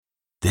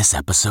This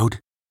episode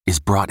is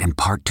brought in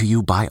part to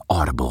you by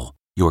Audible,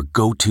 your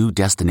go-to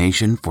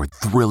destination for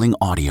thrilling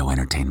audio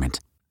entertainment.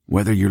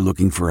 Whether you're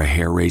looking for a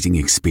hair-raising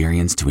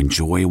experience to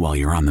enjoy while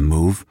you're on the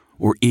move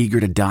or eager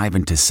to dive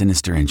into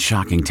sinister and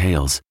shocking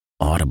tales,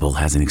 Audible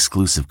has an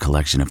exclusive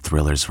collection of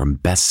thrillers from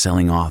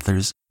best-selling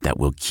authors that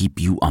will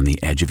keep you on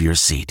the edge of your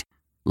seat.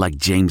 Like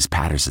James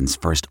Patterson's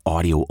first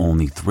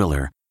audio-only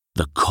thriller,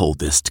 The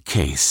Coldest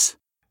Case.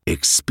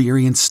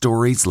 Experience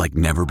stories like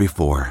never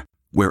before,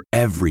 where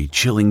every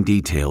chilling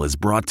detail is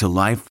brought to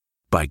life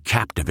by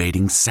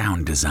captivating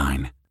sound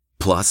design.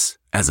 Plus,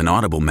 as an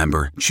Audible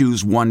member,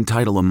 choose one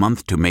title a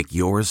month to make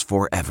yours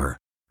forever.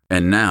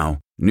 And now,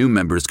 new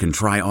members can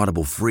try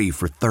Audible free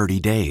for 30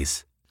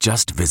 days.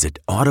 Just visit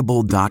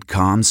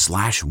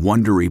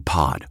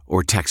audible.com/WonderyPod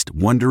or text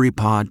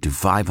WonderyPod to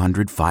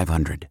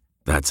 500-500.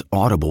 That's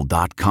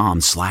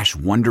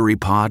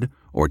audible.com/WonderyPod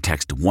or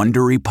text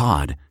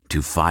WonderyPod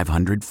to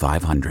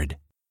 500-500.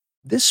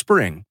 This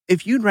spring,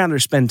 if you'd rather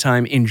spend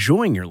time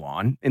enjoying your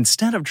lawn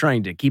instead of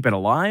trying to keep it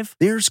alive,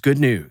 there's good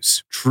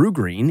news.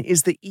 TruGreen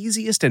is the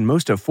easiest and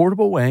most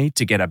affordable way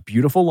to get a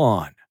beautiful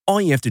lawn. All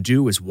you have to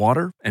do is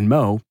water and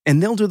mow,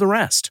 and they'll do the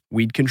rest.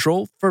 Weed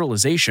control,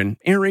 fertilization,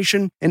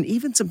 aeration, and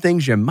even some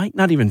things you might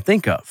not even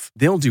think of.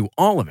 They'll do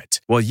all of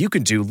it, while you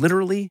can do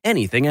literally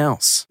anything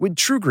else. With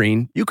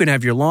TruGreen, you can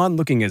have your lawn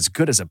looking as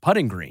good as a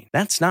putting green.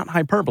 That's not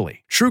hyperbole.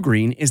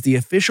 TruGreen is the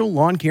official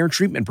lawn care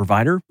treatment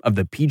provider of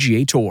the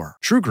PGA Tour.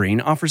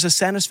 TruGreen offers a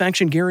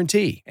satisfaction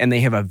guarantee, and they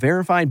have a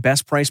verified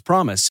best price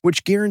promise,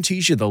 which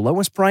guarantees you the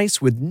lowest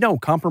price with no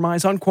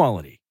compromise on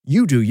quality.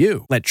 You do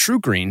you. Let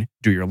TruGreen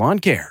do your lawn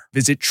care.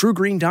 Visit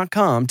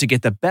TruGreen.com to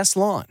get the best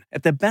lawn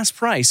at the best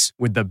price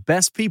with the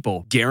best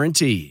people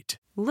guaranteed.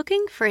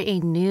 Looking for a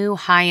new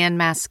high-end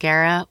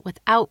mascara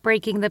without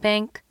breaking the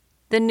bank?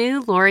 The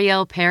new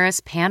L'Oreal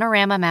Paris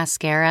Panorama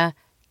Mascara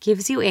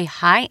gives you a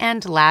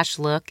high-end lash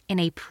look in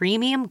a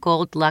premium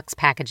gold luxe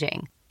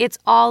packaging. It's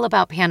all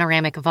about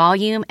panoramic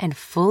volume and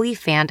fully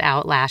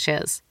fanned-out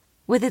lashes.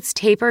 With its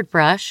tapered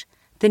brush,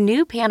 the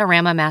new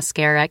Panorama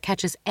Mascara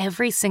catches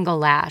every single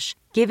lash,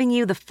 giving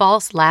you the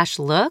false lash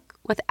look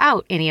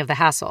without any of the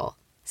hassle.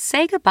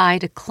 Say goodbye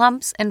to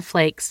clumps and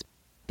flakes,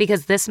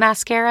 because this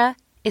mascara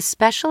is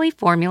specially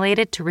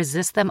formulated to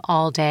resist them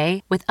all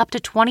day with up to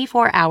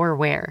 24-hour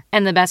wear.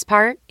 And the best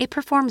part? It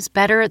performs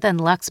better than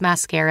Luxe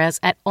mascaras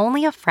at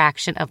only a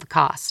fraction of the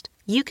cost.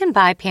 You can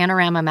buy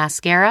Panorama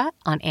Mascara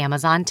on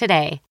Amazon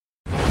today.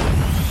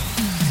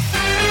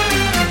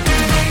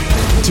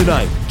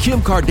 Tonight,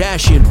 Kim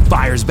Kardashian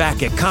fires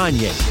back at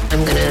Kanye.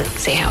 I'm gonna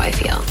say how I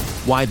feel.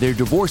 Why their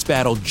divorce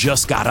battle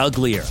just got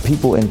uglier.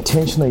 People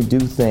intentionally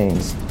do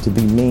things to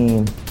be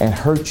mean and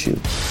hurt you.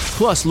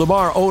 Plus,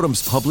 Lamar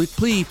Odom's public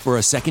plea for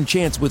a second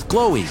chance with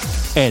Chloe.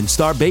 And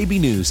Star Baby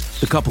News,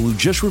 the couple who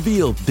just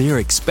revealed they're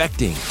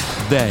expecting.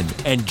 Then,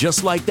 and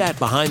just like that,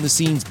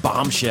 behind-the-scenes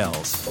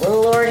bombshells.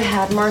 Lord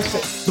have mercy.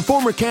 The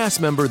former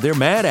cast member they're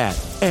mad at.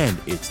 And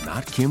it's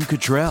not Kim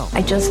Cattrall.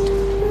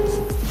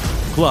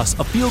 Plus,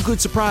 a feel-good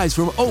surprise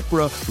from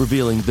Oprah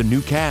revealing the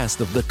new cast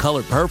of The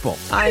Color Purple.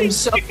 I'm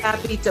so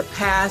happy to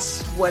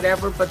pass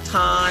whatever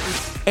baton.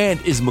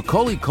 And is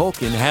Macaulay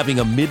Culkin having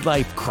a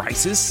midlife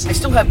crisis? I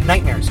still have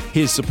nightmares.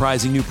 His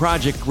surprising new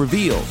project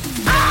revealed.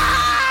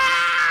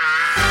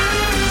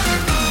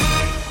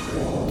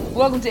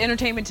 Welcome to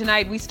Entertainment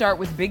Tonight. We start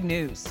with big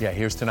news. Yeah,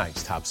 here's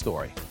tonight's top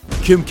story.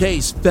 Kim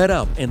K's fed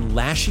up and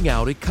lashing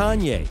out at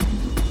Kanye.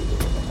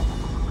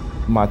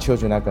 My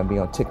children are not going to be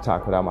on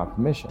TikTok without my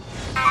permission.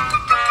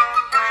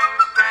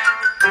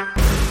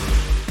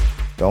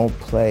 Don't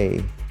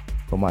play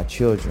for my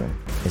children.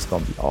 It's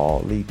going to be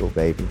all legal,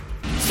 baby.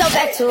 So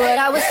back to what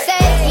I was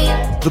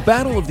saying. The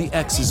battle of the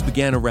exes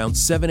began around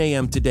 7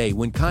 a.m. today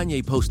when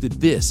Kanye posted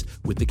this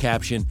with the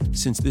caption,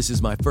 "Since this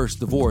is my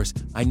first divorce,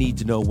 I need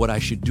to know what I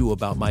should do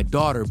about my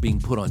daughter being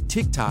put on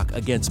TikTok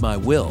against my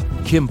will."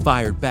 Kim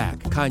fired back.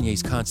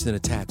 "Kanye's constant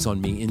attacks on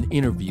me in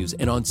interviews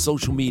and on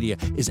social media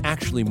is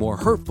actually more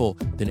hurtful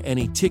than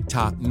any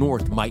TikTok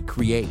North might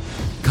create."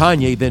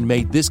 Kanye then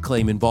made this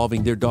claim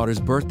involving their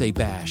daughter's birthday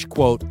bash,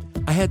 quote,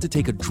 "I had to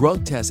take a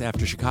drug test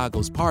after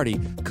Chicago's party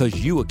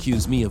because you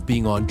accused me of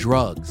being on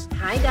drugs."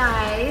 Hi,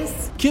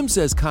 guys. Kim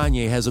says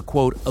Kanye has a,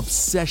 quote,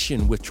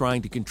 "obsession with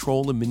trying to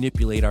control and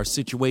manipulate our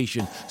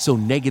situation so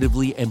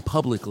negatively and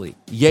publicly."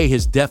 Ye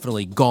has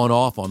definitely gone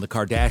off on the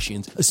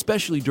Kardashians,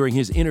 especially during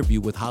his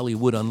interview with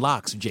Hollywood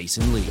Unlocked's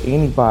Jason Lee.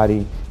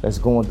 Anybody that's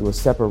going through a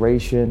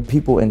separation,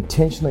 people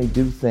intentionally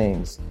do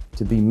things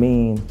to be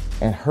mean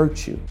and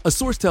hurt you. A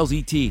source tells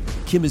ET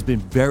Kim has been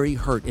very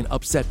hurt and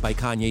upset by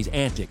Kanye's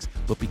antics,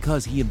 but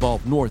because he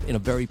involved North in a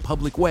very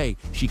public way,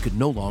 she could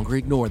no longer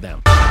ignore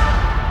them.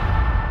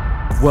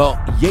 Well,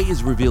 Ye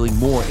is revealing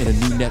more in a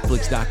new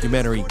Netflix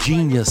documentary,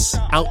 Genius,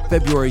 out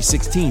February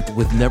 16th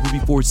with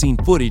never-before-seen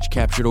footage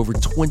captured over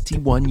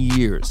 21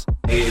 years.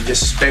 He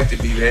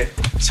disrespected me, man.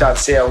 Tried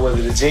to say I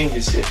wasn't a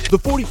genius yet. The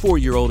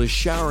 44-year-old is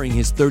showering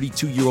his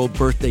 32-year-old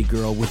birthday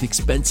girl with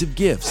expensive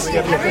gifts.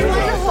 Everyone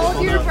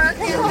hold your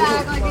birthday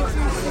bag like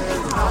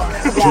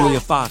it's your Julia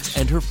Fox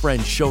and her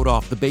friends showed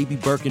off the baby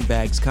Birkin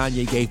bags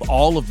Kanye gave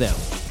all of them.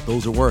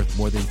 Those are worth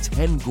more than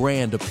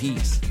 $10,000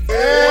 apiece.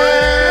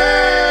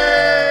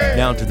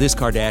 Now to this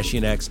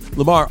Kardashian ex,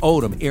 Lamar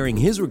Odom airing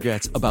his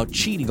regrets about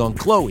cheating on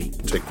Khloe.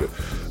 Take a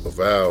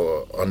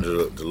vow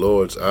under the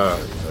Lord's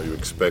eye. You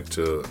expect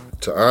to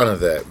honor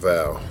that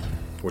vow,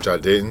 which I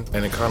didn't,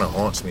 and it kind of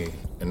haunts me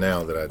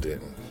now that I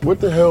didn't. What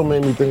the hell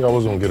made me think I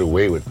was gonna get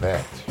away with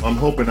that? I'm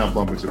hoping I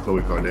bump into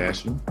Khloe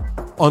Kardashian.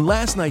 On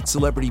last night's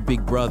Celebrity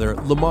Big Brother,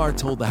 Lamar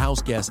told the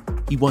house guests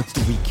he wants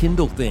to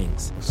rekindle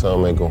things.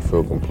 Some ain't gonna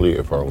feel complete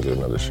if I don't get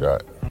another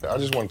shot. I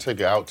just want to take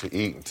her out to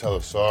eat and tell her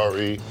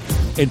sorry.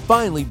 And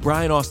finally,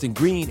 Brian Austin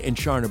Green and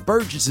Sharna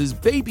Burgess's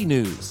baby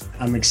news.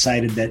 I'm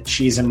excited that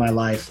she's in my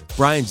life.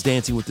 Brian's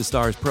Dancing with the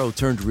Stars pro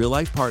turned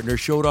real-life partner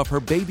showed off her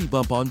baby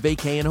bump on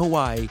vacay in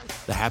Hawaii.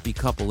 The happy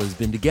couple has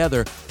been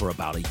together for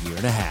about a year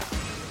and a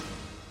half.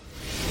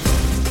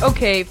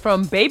 Okay,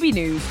 from baby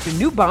news to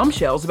new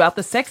bombshells about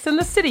the Sex and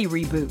the City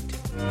reboot.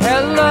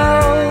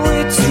 Hello,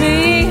 it's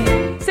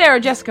me. Sarah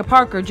Jessica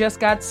Parker just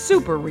got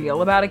super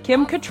real about a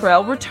Kim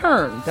Cattrall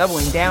return,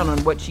 doubling down on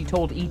what she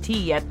told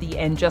E.T. at the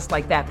And Just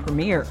Like That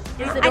premiere.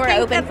 Is the door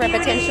open for a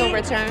potential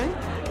return?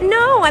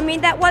 No, I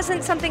mean, that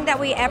wasn't something that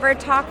we ever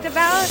talked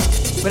about.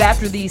 But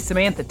after the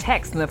Samantha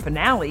text in the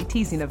finale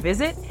teasing a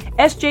visit,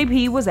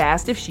 SJP was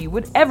asked if she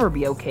would ever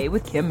be okay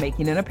with Kim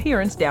making an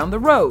appearance down the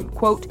road.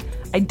 Quote,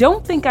 I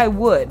don't think I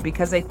would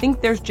because I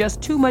think there's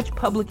just too much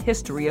public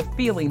history of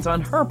feelings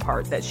on her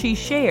part that she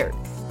shared.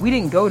 We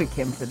didn't go to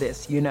Kim for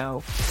this, you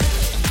know.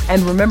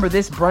 And remember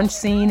this brunch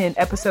scene in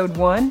episode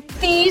 1?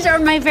 These are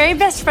my very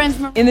best friends.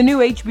 In the new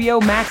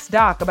HBO Max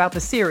doc about the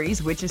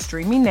series, which is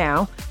streaming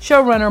now,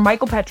 showrunner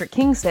Michael Patrick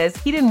King says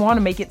he didn't want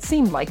to make it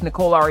seem like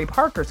Nicole Ari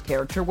Parker's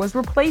character was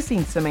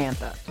replacing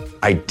Samantha.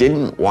 I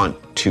didn't want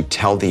to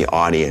tell the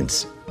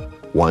audience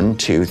 1,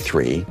 2,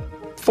 3,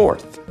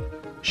 4th.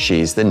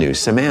 She's the new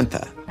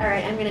Samantha. All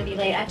right, I'm going to be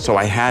late. So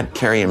I had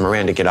Carrie and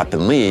Miranda get up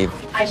and leave.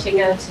 I should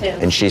go too.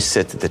 And she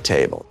sits at the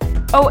table.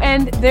 Oh,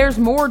 and there's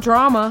more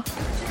drama.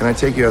 Can I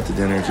take you out to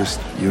dinner, just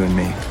you and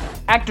me?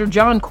 Actor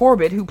John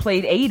Corbett, who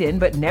played Aiden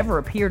but never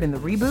appeared in the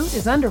reboot,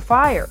 is under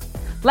fire.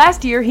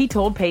 Last year, he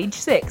told Page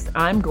Six,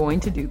 I'm going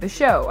to do the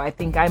show. I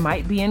think I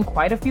might be in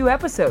quite a few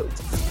episodes.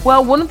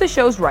 Well, one of the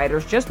show's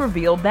writers just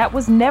revealed that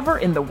was never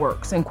in the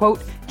works, and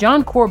quote,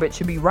 John Corbett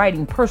should be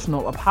writing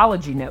personal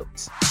apology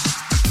notes.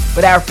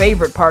 But our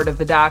favorite part of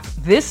the doc,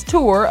 this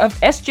tour of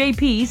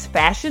SJP's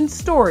fashion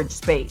storage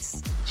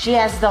space. She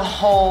has the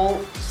whole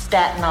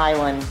Staten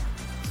Island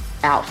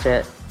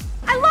outfit.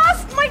 I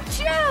lost my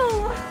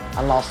chew!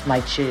 I lost my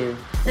chew.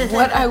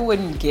 What I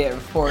wouldn't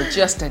give for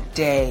just a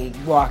day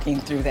walking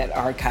through that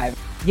archive.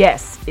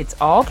 Yes, it's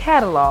all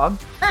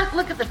cataloged.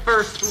 Look at the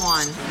first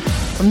one.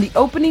 From the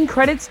opening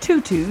credits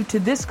tutu to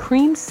this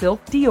cream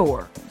silk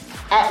Dior.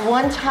 At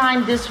one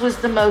time, this was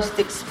the most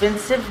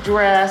expensive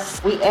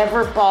dress we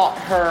ever bought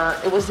her.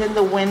 It was in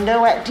the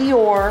window at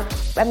Dior.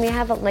 I mean, I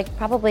have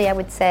probably, I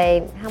would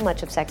say, how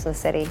much of Sex and the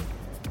City?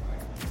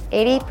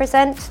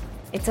 80%?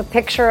 It's a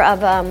picture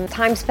of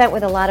time spent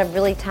with a lot of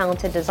really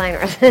talented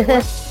designers.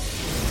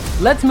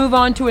 Let's move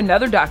on to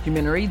another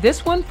documentary,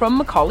 this one from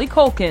Macaulay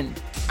Culkin.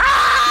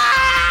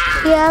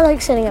 Yeah, I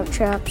like setting up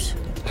traps.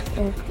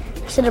 I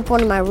set up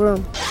one in my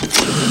room.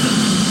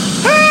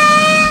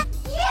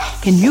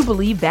 Can you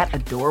believe that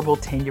adorable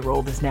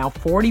 10-year-old is now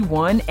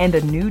 41 and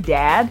a new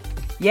dad?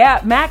 Yeah,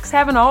 Mac's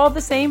having all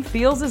the same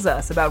feels as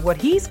us about what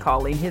he's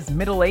calling his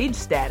middle-age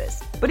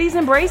status, but he's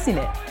embracing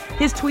it.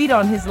 His tweet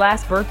on his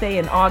last birthday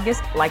in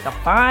August, like a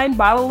fine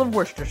bottle of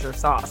Worcestershire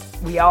sauce.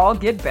 We all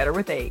get better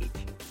with age.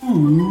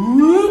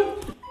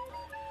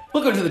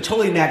 Welcome to the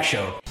Totally Mac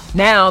Show.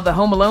 Now, the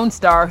Home Alone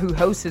star who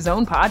hosts his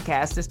own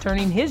podcast is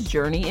turning his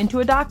journey into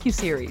a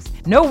docuseries.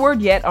 No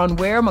word yet on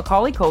where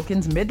Macaulay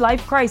Culkin's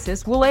midlife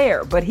crisis will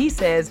air, but he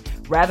says,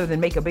 rather than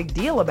make a big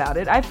deal about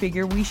it, I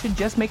figure we should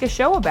just make a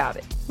show about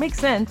it. Makes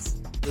sense.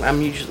 I'm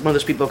usually one of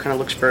those people who kind of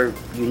looks for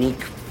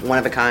unique,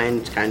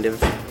 one-of-a-kind kind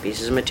of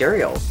pieces of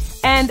material.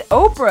 And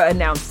Oprah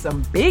announced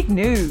some big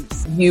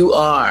news. You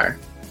are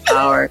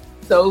our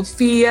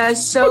Sophia.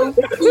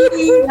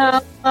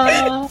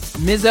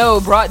 Ms.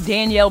 O brought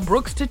Danielle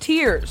Brooks to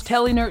tears,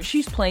 telling her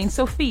she's playing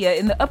Sophia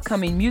in the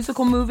upcoming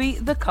musical movie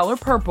The Color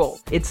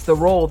Purple. It's the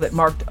role that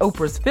marked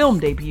Oprah's film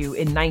debut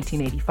in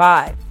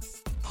 1985.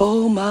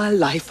 All my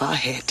life I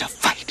had to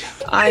fight.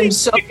 I'm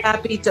so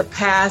happy to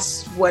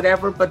pass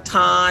whatever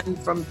baton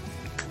from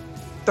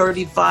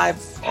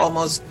 35,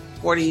 almost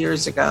 40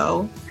 years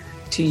ago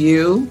to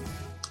you.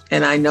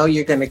 And I know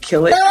you're going to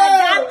kill it.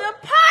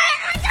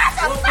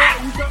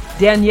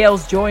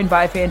 Danielle's joined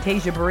by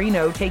Fantasia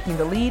Barrino taking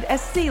the lead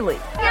as Celie.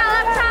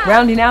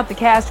 Rounding out the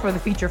cast for the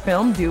feature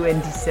film due in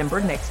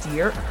December next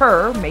year,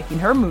 her making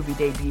her movie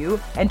debut,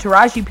 and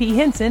Taraji P.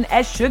 Henson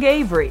as Suge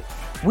Avery.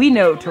 We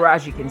know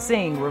Taraji can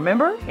sing,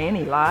 remember?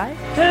 Annie Live.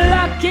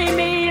 Lucky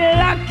me,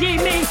 lucky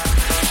me.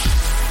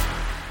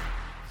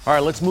 All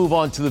right, let's move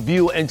on to The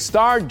View and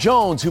Star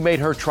Jones, who made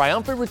her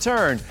triumphant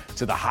return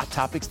to the Hot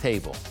Topics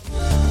table.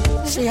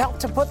 She helped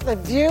to put The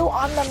View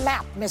on the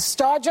map, Miss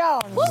Star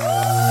Jones.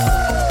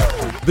 Woo-hoo!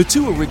 The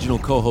two original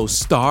co-hosts,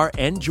 Star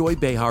and Joy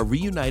Behar,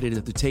 reunited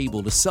at the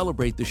table to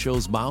celebrate the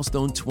show's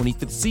milestone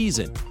 25th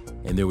season.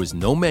 And there was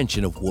no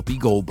mention of Whoopi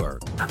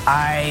Goldberg.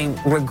 I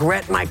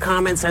regret my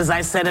comments, as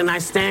I said, and I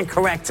stand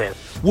corrected.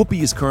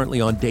 Whoopi is currently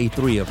on day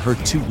 3 of her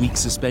 2-week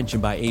suspension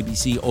by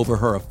ABC over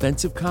her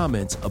offensive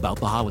comments about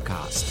the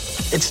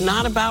Holocaust. It's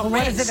not about race.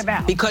 What is it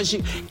about? Because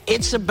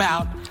it's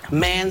about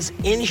man's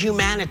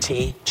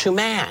inhumanity to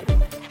man.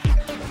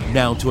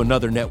 Now to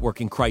another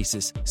networking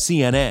crisis,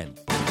 CNN.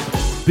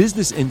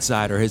 Business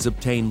Insider has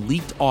obtained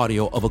leaked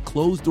audio of a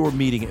closed-door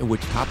meeting in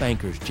which top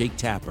anchors Jake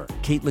Tapper,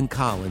 Caitlin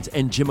Collins,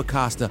 and Jim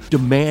Acosta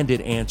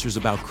demanded answers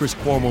about Chris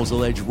Cuomo's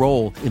alleged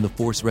role in the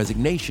forced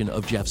resignation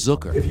of Jeff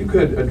Zucker. If you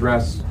could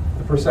address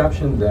the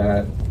perception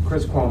that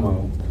Chris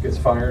Cuomo gets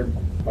fired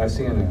by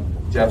CNN.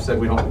 Jeff said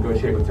we don't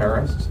negotiate with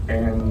terrorists,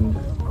 and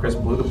Chris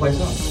blew the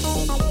place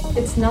up.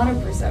 It's not a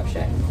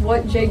perception.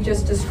 What Jake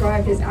just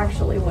described is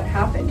actually what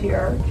happened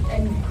here,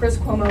 and Chris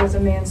Cuomo is a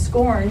man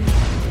scorned.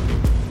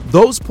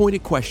 Those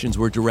pointed questions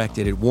were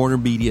directed at Warner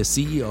Media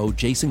CEO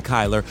Jason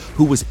Kilar,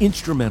 who was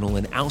instrumental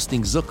in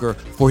ousting Zucker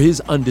for his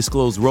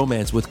undisclosed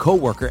romance with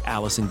co-worker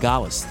Allison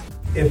Gollust.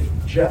 If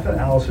Jeff and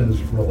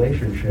Allison's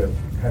relationship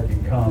had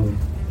become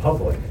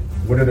public,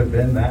 would it have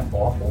been that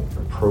awful?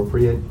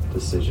 Appropriate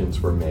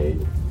decisions were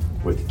made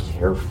with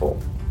careful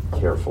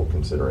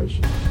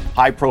consideration.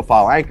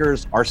 High-profile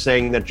anchors are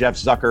saying that Jeff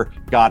Zucker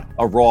got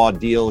a raw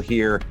deal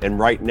here, and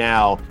right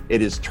now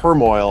it is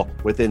turmoil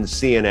within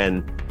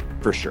CNN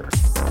for sure.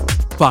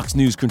 Fox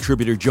News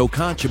contributor Joe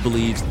Concha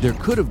believes there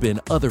could have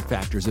been other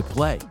factors at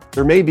play.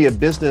 There may be a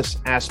business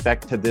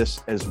aspect to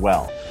this as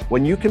well.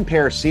 When you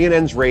compare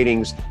CNN's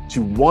ratings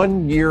to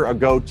 1 year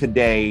ago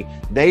today,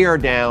 they are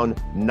down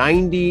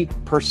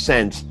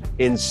 90%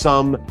 in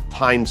some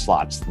time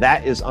slots.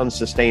 That is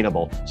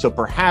unsustainable. So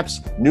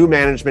perhaps new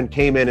management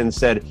came in and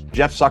said,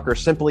 Jeff Zucker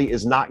simply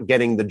is not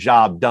getting the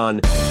job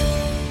done.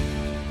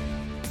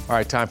 All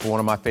right, time for one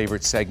of my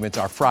favorite segments,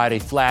 our Friday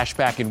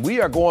flashback, and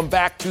we are going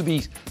back to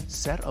the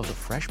set of The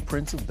Fresh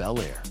Prince of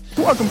Bel-Air.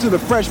 Welcome to the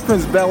Fresh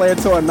Prince Bel-Air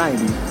Tour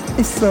 90.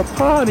 It's a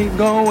party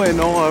going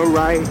on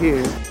right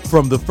here.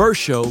 From the first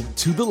show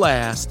to the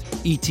last,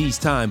 E.T.'s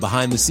time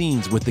behind the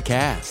scenes with the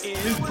cast.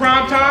 This is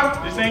prime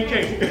time, this ain't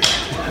cake.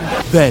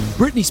 Then,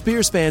 Britney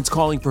Spears fans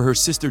calling for her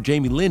sister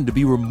Jamie Lynn to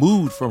be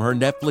removed from her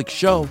Netflix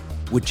show,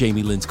 what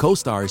Jamie Lynn's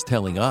co-stars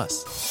telling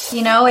us.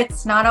 You know,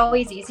 it's not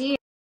always easy.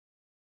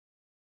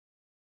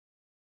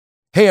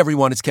 Hey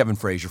everyone, it's Kevin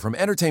Frazier from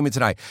Entertainment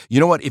Tonight. You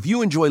know what? If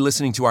you enjoy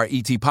listening to our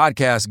ET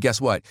podcast, guess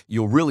what?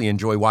 You'll really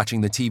enjoy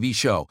watching the TV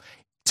show.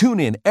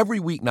 Tune in every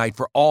weeknight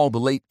for all the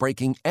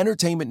late-breaking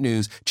entertainment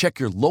news. Check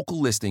your local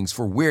listings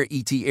for where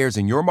ET airs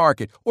in your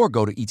market or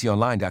go to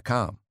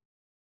etonline.com.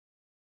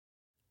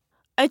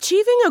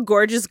 Achieving a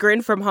gorgeous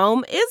grin from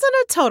home isn't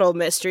a total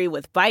mystery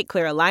with Byte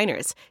Clear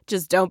aligners.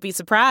 Just don't be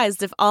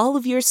surprised if all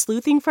of your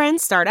sleuthing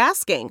friends start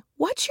asking,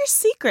 "What's your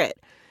secret?"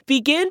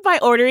 Begin by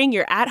ordering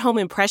your at-home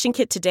impression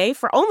kit today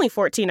for only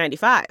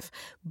 $14.95.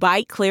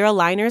 Byte Clear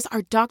aligners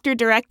are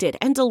doctor-directed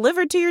and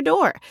delivered to your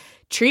door.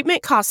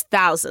 Treatment costs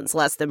thousands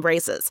less than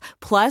braces.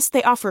 Plus,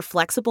 they offer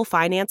flexible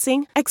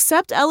financing,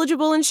 accept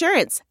eligible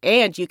insurance,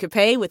 and you can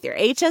pay with your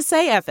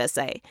HSA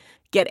FSA.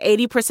 Get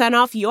 80%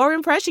 off your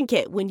impression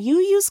kit when you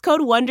use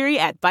code WONDERY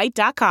at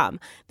Byte.com.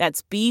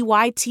 That's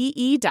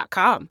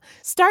BYTE.com.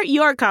 Start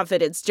your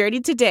confidence journey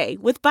today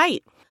with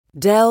Byte.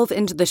 Delve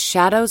into the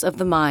shadows of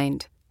the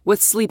mind with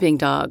Sleeping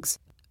Dogs,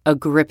 a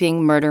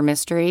gripping murder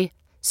mystery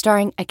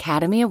starring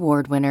Academy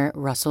Award winner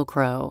Russell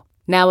Crowe.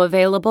 Now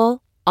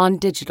available on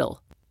digital.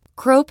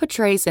 Crowe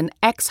portrays an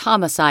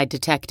ex-homicide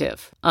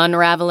detective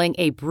unraveling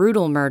a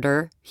brutal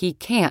murder he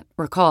can't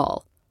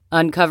recall.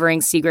 Uncovering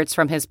secrets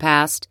from his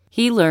past,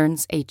 he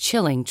learns a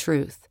chilling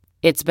truth.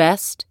 It's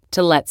best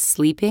to let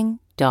sleeping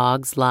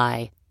dogs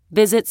lie.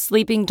 Visit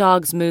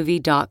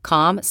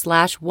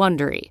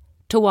sleepingdogsmovie.com/Wondery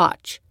to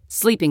watch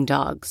Sleeping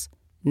Dogs,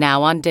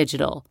 now on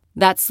digital.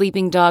 That's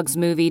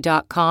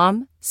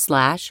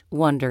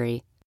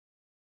sleepingdogsmovie.com/Wondery.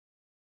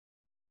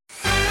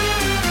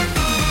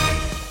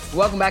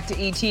 Welcome back to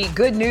ET.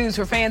 Good news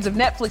for fans of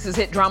Netflix's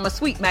hit drama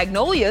Sweet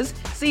Magnolias.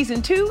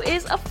 Season 2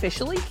 is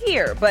officially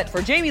here. But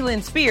for Jamie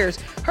Lynn Spears,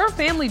 her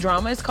family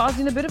drama is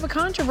causing a bit of a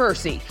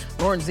controversy.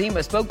 Lauren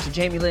Zima spoke to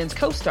Jamie Lynn's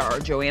co-star,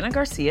 Joanna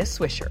Garcia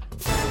Swisher.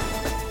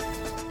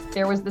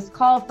 There was this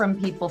call from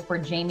people for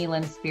Jamie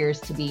Lynn Spears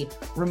to be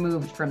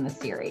removed from the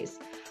series.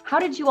 How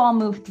did you all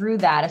move through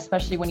that,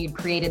 especially when you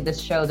created this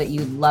show that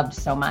you loved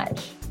so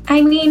much?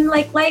 I mean,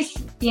 like life,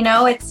 you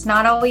know, it's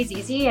not always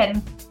easy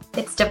and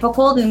it's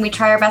difficult, and we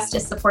try our best to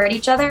support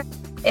each other.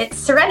 It's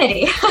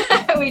serenity.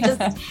 We just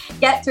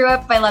get through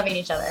it by loving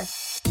each other.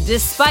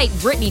 Despite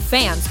Britney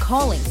fans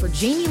calling for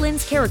Jamie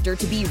Lynn's character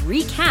to be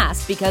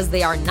recast because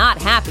they are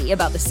not happy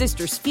about the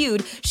sisters'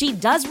 feud, she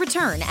does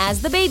return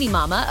as the baby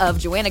mama of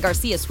Joanna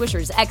Garcia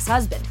Swisher's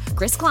ex-husband,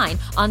 Chris Klein,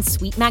 on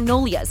Sweet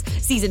Magnolias.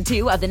 Season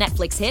 2 of the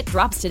Netflix hit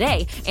drops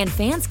today, and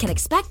fans can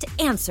expect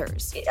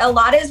answers. A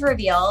lot is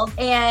revealed,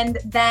 and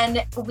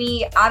then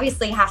we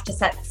obviously have to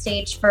set the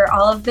stage for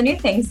all of the new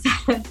things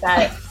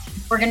that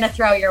we're gonna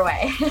throw your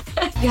way.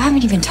 You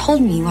haven't even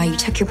told me why you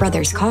took your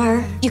brother's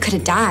car. You could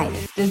have died.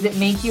 Does it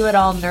make you at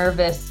all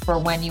nervous for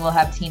when you will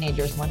have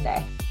teenagers one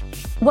day?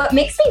 What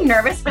makes me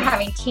nervous for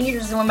having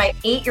teenagers is when my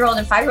 8-year-old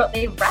and 5-year-old,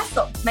 they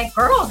wrestle. My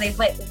girls, they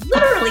like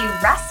literally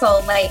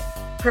wrestle like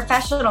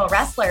professional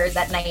wrestlers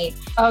at night.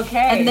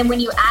 Okay. And then when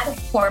you add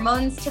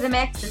hormones to the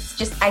mix, it's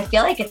just, I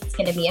feel like it's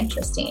going to be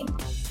interesting.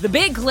 The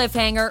big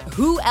cliffhanger,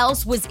 who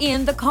else was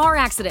in the car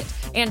accident?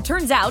 And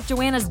turns out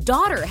Joanna's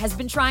daughter has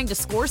been trying to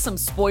score some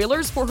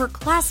spoilers for her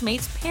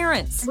classmates'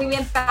 parents. We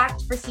went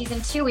back for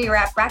season 2, we were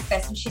at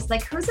breakfast and she's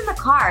like, who's in the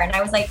car? And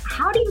I was like,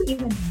 how do you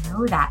even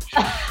know that?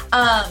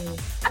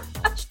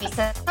 She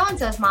said,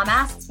 so-and-so's mom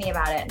asked me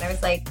about it. And I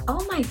was like,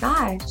 oh my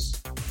gosh.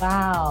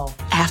 Wow.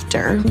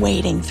 After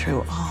wading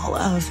through all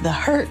of the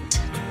hurt,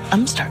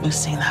 I'm starting to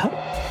see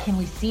that. Can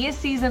we see a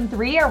season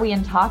 3? Are we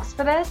in talks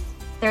for this?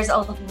 There's a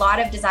lot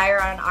of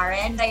desire on our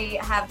end. I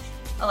have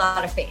a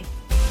lot of faith.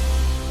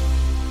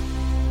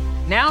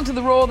 Now to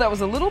the role that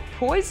was a little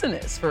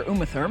poisonous for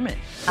Uma Thurman.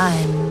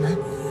 I'm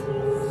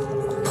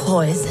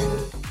poison.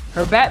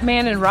 Her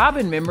Batman and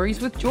Robin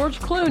memories with George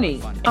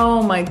Clooney.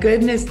 Oh my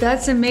goodness,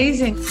 that's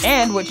amazing.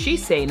 And what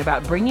she's saying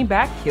about bringing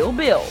back Kill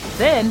Bill.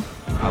 Then,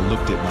 I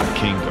looked at my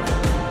kingdom.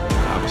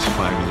 I was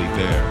finally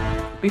there.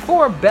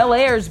 Before Bel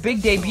Air's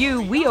big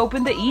debut, we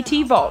opened the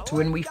E.T. vault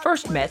when we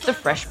first met the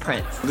Fresh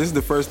Prince. This is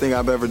the first thing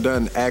I've ever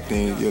done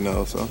acting,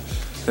 so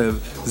I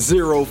have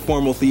zero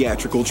formal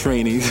theatrical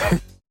training.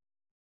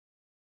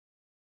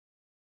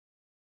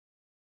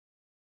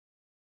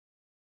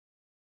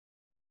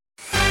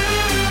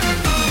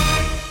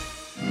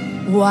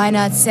 Why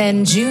not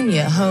send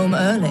Junior home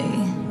early?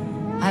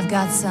 I've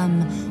got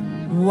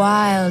some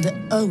wild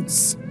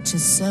oats to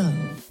sow.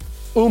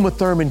 Uma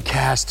Thurman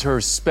cast her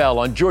spell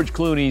on George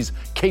Clooney's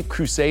Cape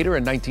Crusader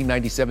and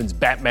 1997's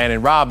Batman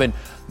and Robin.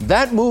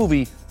 That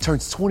movie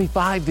turns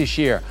 25 this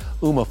year.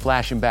 Uma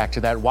flashing back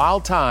to that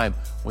wild time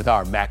with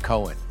our Matt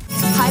Cohen.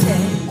 Hi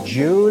there.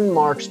 June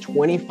marks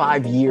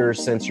 25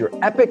 years since your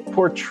epic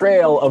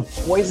portrayal of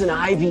Poison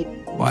Ivy.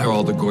 Why are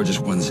all the gorgeous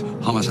ones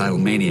homicidal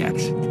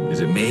maniacs? Is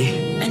it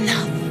me?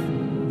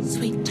 Enough,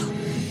 sweet talk.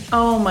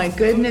 Oh my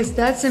goodness,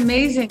 that's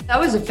amazing. That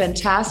was a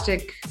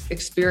fantastic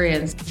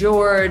experience.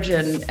 George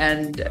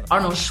and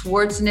Arnold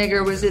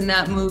Schwarzenegger was in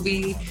that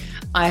movie.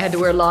 I had to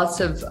wear lots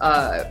of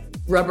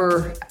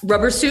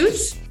rubber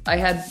suits. I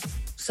had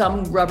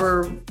some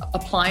rubber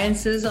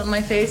appliances on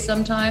my face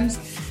sometimes.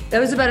 That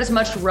was about as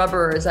much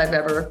rubber as I've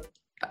ever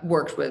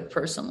worked with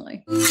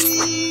personally.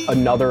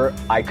 Another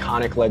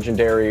iconic,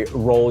 legendary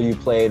role you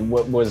played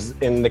was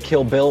in the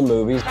Kill Bill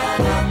movies.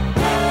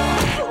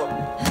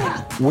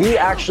 We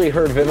actually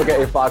heard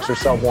Vivica A. Fox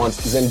herself once,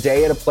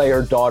 Zendaya to play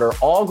her daughter,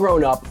 all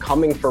grown up,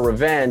 coming for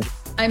revenge.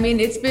 I mean,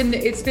 it's been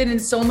in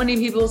so many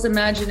people's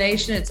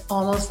imagination, it's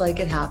almost like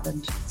it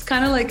happened. It's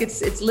kind of like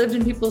it's lived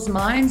in people's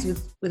minds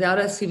without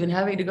us even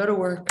having to go to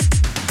work.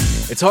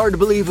 It's hard to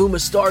believe Uma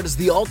starred as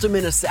the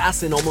ultimate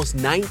assassin almost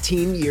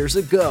 19 years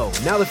ago.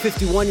 Now the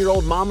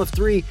 51-year-old mom of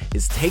 3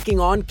 is taking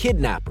on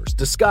kidnappers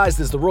disguised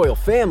as the royal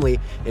family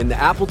in the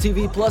Apple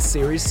TV Plus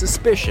series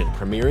Suspicion,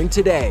 premiering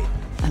today.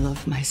 I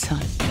love my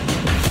son,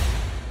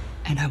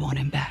 and I want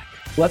him back.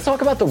 Let's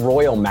talk about the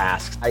royal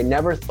masks. I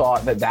never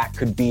thought that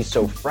could be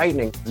so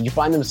frightening. Did you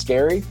find them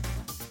scary?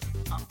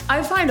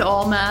 I find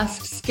all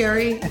masks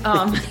scary,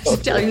 to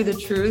tell you the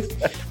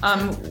truth.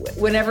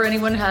 Whenever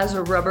anyone has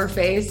a rubber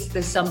face,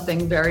 there's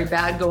something very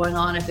bad going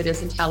on if it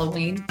isn't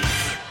Halloween.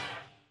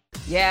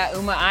 Yeah,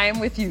 Uma, I am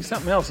with you.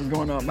 Something else is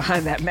going on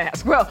behind that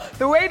mask. Well,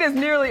 the wait is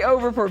nearly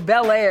over for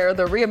Bel Air.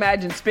 The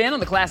reimagined spin on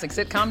the classic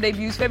sitcom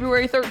debuts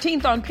February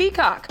 13th on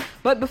Peacock.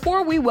 But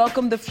before we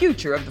welcome the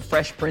future of the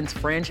Fresh Prince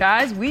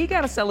franchise, we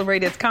gotta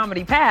celebrate its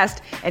comedy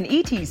past and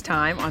E.T.'s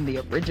time on the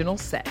original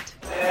set.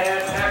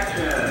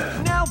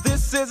 Now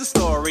this is a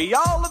story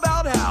all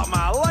about how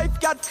my life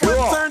got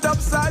turned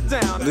upside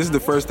down. This is the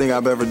first thing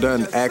I've ever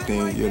done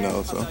acting,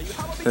 so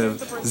I have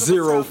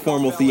zero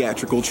formal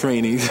theatrical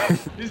training.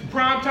 This is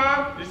prime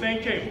time, this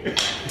ain't cable.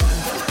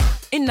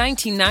 In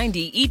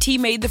 1990, E.T.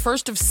 made the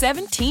first of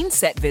 17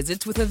 set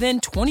visits with a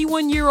then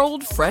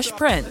 21-year-old Fresh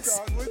Prince.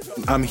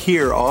 I'm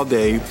here all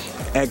day,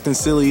 acting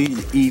silly,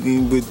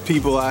 eating with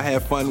people I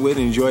have fun with,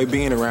 enjoy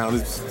being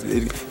around.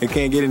 It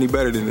can't get any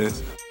better than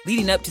this.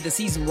 Leading up to the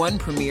season 1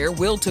 premiere,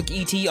 Will took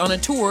E.T. on a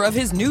tour of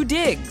his new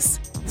digs.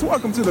 So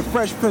welcome to the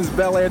Fresh Prince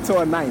Bel Air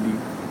Tour 90.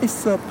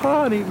 It's a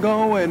party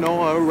going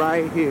on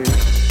right here.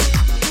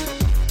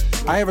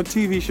 I have a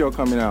TV show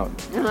coming out.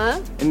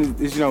 Uh-huh. And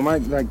it's,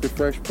 the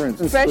Fresh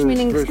Prince. Fresh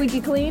meaning squeaky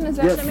clean, is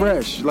that what it means?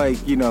 Fresh,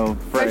 fresh.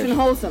 Fresh and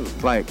wholesome.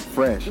 Like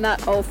fresh. Not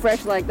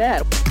fresh like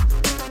that.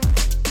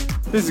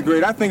 This is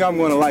great. I think I'm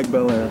going to like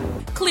Bel Air.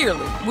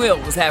 Clearly, Will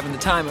was having the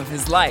time of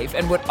his life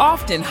and would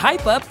often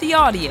hype up the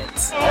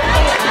audience.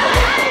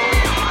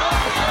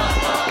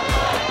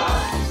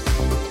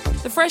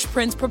 The Fresh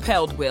Prince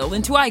propelled Will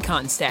into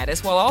icon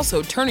status while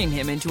also turning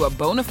him into a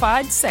bona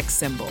fide sex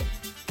symbol.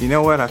 You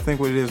know what? I think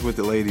what it is with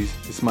the ladies,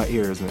 it's my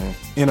ears, man.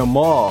 In a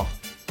mall,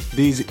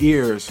 these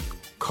ears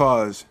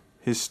cause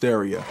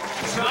hysteria.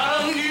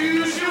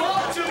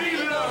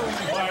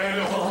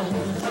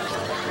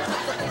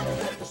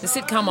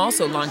 sitcom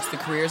also launched the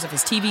careers of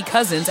his TV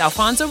cousins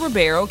Alfonso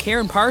Ribeiro,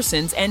 Karen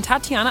Parsons, and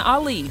Tatiana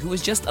Ali, who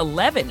was just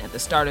 11 at the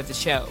start of the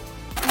show.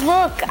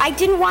 Look, I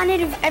didn't want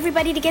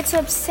everybody to get so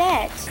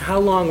upset. How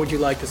long would you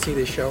like to see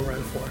this show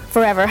run for?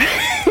 Forever.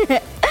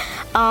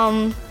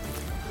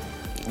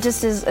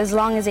 Just as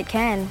long as it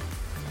can,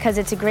 because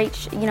it's a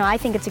great, I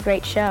think it's a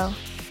great show.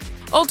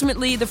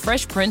 Ultimately, The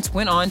Fresh Prince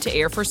went on to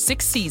air for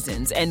 6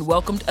 seasons and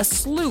welcomed a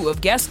slew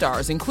of guest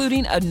stars,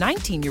 including a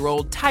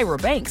 19-year-old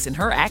Tyra Banks in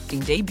her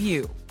acting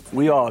debut.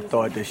 We all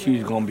thought that she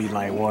was going to be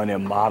like one of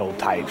them model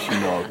types,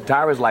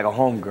 Tyra's like a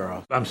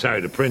homegirl. I'm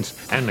sorry, the prince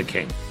and the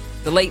king.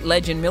 The late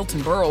legend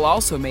Milton Berle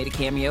also made a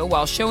cameo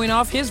while showing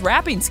off his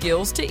rapping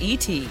skills to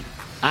E.T.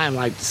 I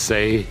like to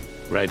say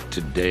right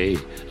today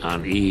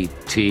on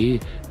E.T.,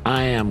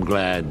 I am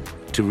glad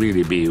to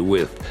really be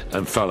with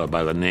a fella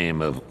by the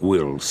name of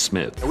Will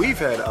Smith. We've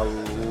had a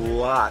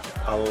lot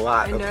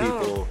of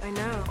people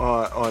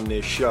on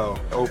this show.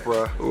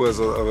 Oprah was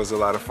a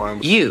lot of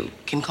fun. You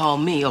can call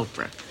me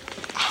Oprah.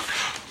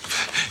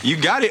 You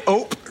got it,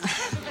 Oprah.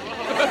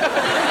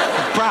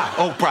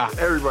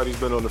 Everybody's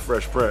been on The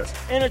Fresh Prince.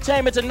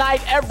 Entertainment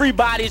Tonight,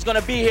 everybody's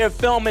gonna be here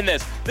filming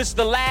this. This is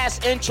the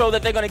last intro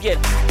that they're gonna get.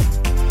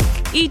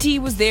 E.T.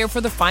 was there for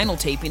the final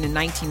taping in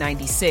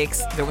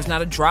 1996. There was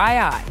not a dry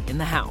eye in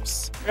the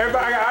house.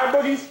 Everybody got eye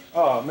boogies?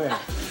 Oh, man.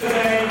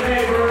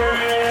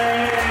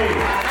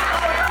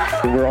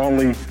 We're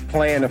only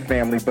playing a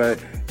family, but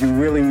you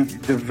really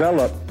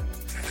develop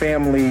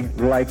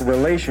family-like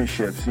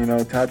relationships.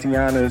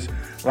 Tatiana's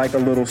like a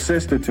little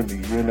sister to me.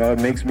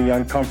 It makes me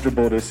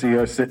uncomfortable to see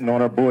her sitting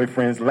on her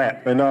boyfriend's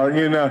lap and all,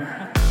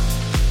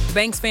 The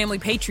Banks family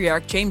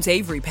patriarch James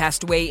Avery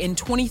passed away in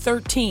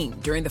 2013.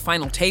 During the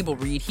final table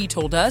read, he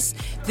told us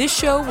this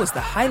show was the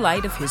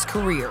highlight of his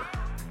career.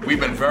 We've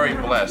been very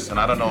blessed, and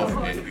I don't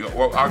know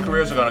if our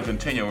careers are going to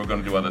continue, we're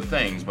going to do other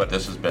things, but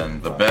this has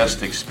been the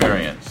best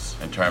experience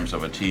in terms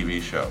of a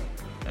TV show,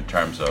 in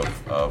terms of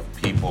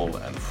people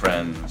and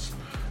friends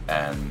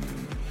and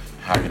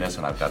happiness,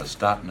 and I've got to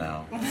stop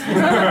now.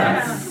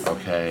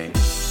 Okay.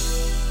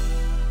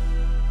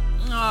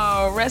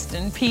 Oh, rest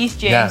in peace,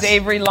 James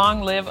Avery.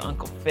 Long live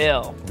Uncle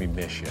Phil. We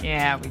miss you.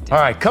 Yeah, we do. All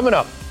right, coming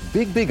up,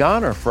 big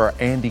honor for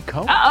Andy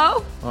Cohen.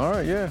 Uh-oh. All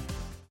right, yeah.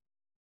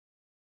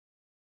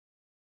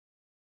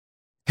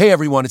 Hey,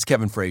 everyone, it's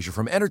Kevin Frazier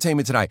from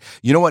Entertainment Tonight.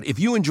 You know what? If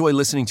you enjoy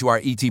listening to our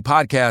ET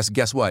podcast,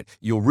 guess what?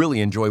 You'll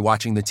really enjoy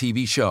watching the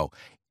TV show.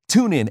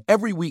 Tune in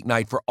every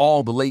weeknight for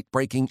all the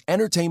late-breaking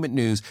entertainment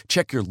news.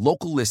 Check your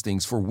local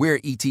listings for where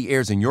ET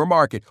airs in your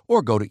market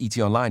or go to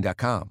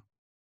etonline.com.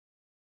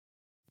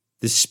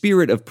 The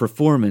spirit of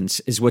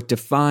performance is what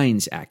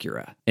defines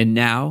Acura, and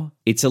now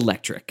it's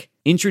electric.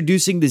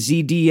 Introducing the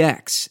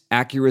ZDX,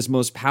 Acura's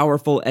most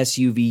powerful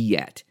SUV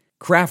yet.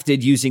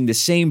 Crafted using the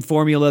same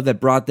formula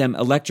that brought them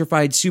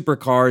electrified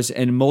supercars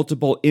and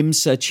multiple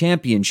IMSA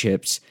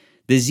championships,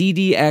 the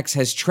ZDX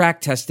has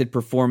track-tested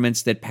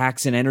performance that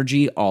packs an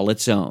energy all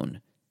its own.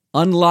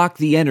 Unlock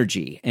the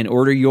energy and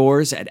order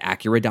yours at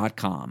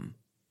Acura.com.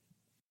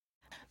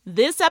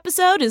 This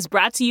episode is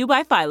brought to you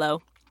by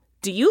Philo.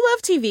 Do you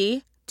love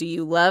TV? Do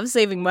you love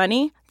saving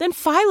money? Then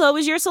Philo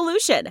is your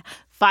solution.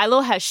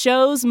 Philo has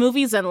shows,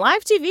 movies, and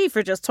live TV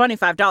for just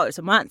 $25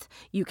 a month.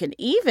 You can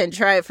even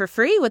try it for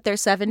free with their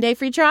 7-day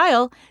free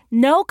trial.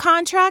 No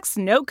contracts,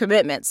 no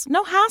commitments,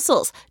 no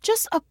hassles.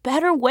 Just a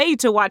better way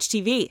to watch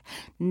TV.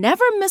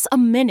 Never miss a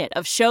minute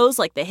of shows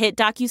like the hit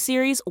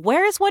docuseries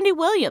Where is Wendy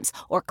Williams?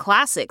 Or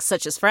classics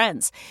such as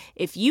Friends.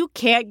 If you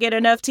can't get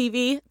enough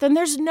TV, then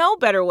there's no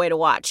better way to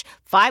watch.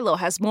 Philo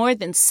has more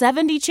than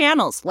 70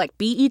 channels like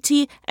BET,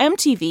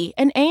 MTV,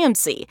 and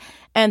AMC.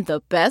 And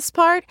the best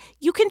part?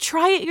 You can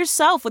try it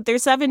yourself with their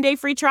 7-day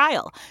free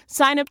trial.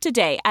 Sign up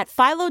today at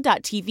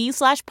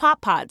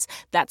philo.tv/poppods.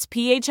 That's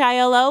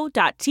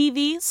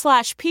philo.tv/POPPODS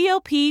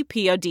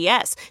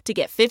to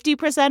get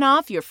 50%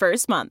 off your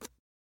first month.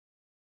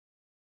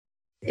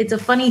 It's a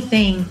funny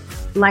thing,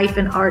 life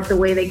and art, the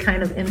way they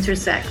kind of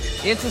intersect.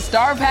 It's a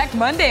star-packed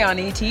Monday on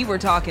ET. We're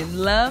talking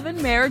love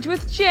and marriage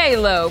with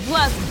J-Lo,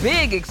 plus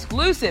big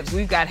exclusives.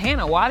 We've got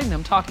Hannah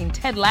Waddingham talking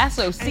Ted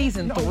Lasso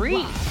Season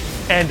 3.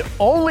 And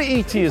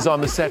only ET is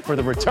on the set for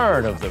the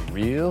return of the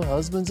Real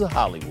Husbands of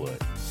Hollywood.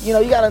 You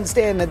gotta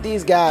understand that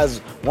these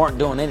guys weren't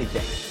doing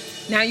anything.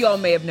 Now, you all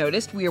may have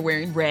noticed we are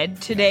wearing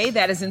red today.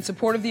 That is in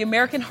support of the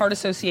American Heart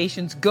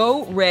Association's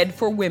Go Red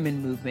for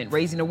Women movement,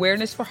 raising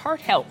awareness for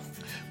heart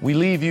health. We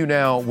leave you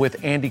now with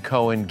Andy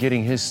Cohen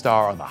getting his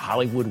star on the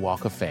Hollywood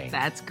Walk of Fame.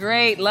 That's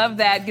great. Love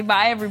that.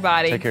 Goodbye,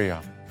 everybody. Take care,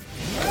 y'all.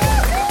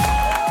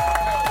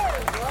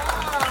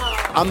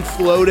 I'm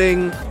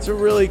floating. It's a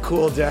really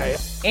cool day.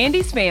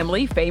 Andy's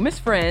family, famous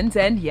friends,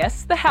 and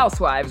yes, the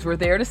housewives were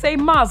there to say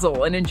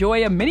mazel and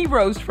enjoy a mini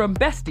roast from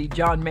bestie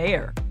John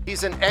Mayer.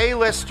 He's an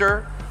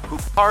A-lister who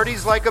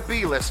parties like a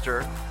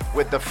B-lister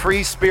with the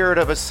free spirit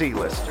of a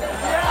C-lister.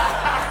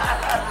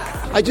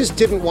 I just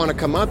didn't want to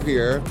come up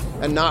here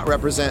and not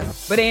represent.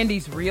 But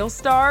Andy's real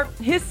star,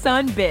 his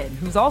son Ben,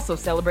 who's also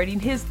celebrating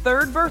his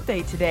 3rd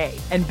birthday today.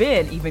 And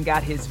Ben even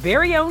got his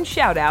very own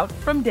shout out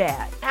from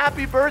Dad.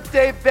 Happy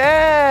birthday,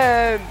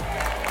 Ben!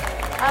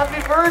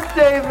 Happy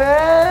birthday,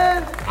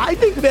 man! I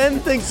think Ben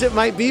thinks it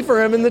might be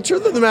for him, and the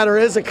truth of the matter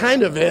is, it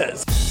kind of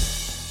is.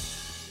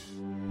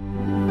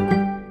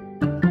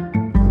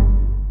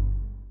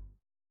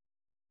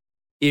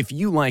 If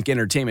you like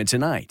Entertainment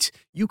Tonight,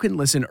 you can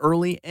listen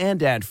early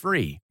and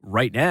ad-free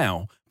right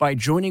now by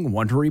joining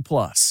Wondery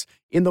Plus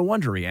in the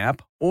Wondery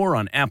app or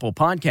on Apple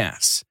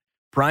Podcasts.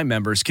 Prime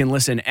members can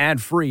listen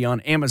ad-free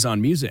on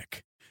Amazon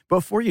Music.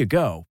 Before you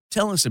go,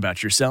 tell us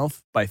about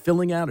yourself by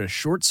filling out a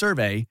short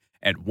survey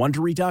at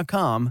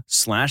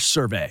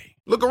Wondery.com/survey.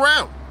 Look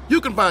around.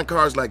 You can find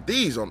cars like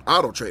these on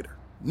AutoTrader.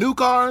 New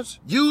cars,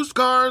 used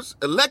cars,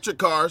 electric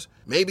cars,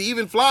 maybe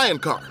even flying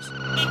cars.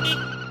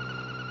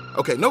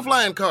 Okay, no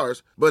flying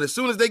cars, but as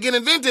soon as they get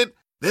invented,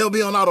 they'll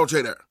be on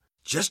AutoTrader.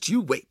 Just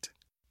you wait.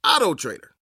 AutoTrader.